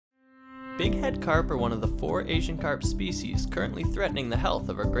Bighead carp are one of the 4 Asian carp species currently threatening the health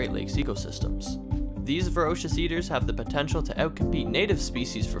of our Great Lakes ecosystems. These voracious eaters have the potential to outcompete native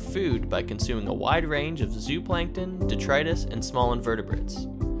species for food by consuming a wide range of zooplankton, detritus, and small invertebrates.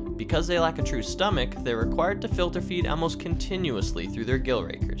 Because they lack a true stomach, they're required to filter feed almost continuously through their gill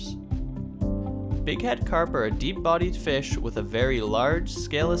rakers. Bighead carp are a deep-bodied fish with a very large,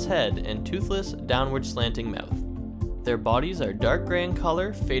 scaleless head and toothless, downward slanting mouth. Their bodies are dark gray in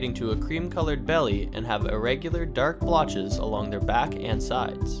color, fading to a cream-colored belly, and have irregular dark blotches along their back and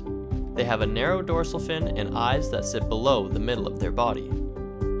sides. They have a narrow dorsal fin and eyes that sit below the middle of their body.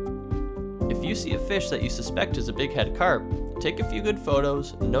 If you see a fish that you suspect is a bighead carp, take a few good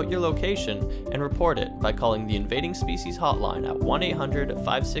photos, note your location, and report it by calling the Invading Species Hotline at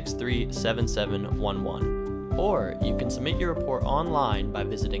 1-800-563-7711. Or you can submit your report online by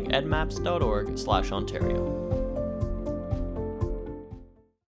visiting edmaps.org/Ontario.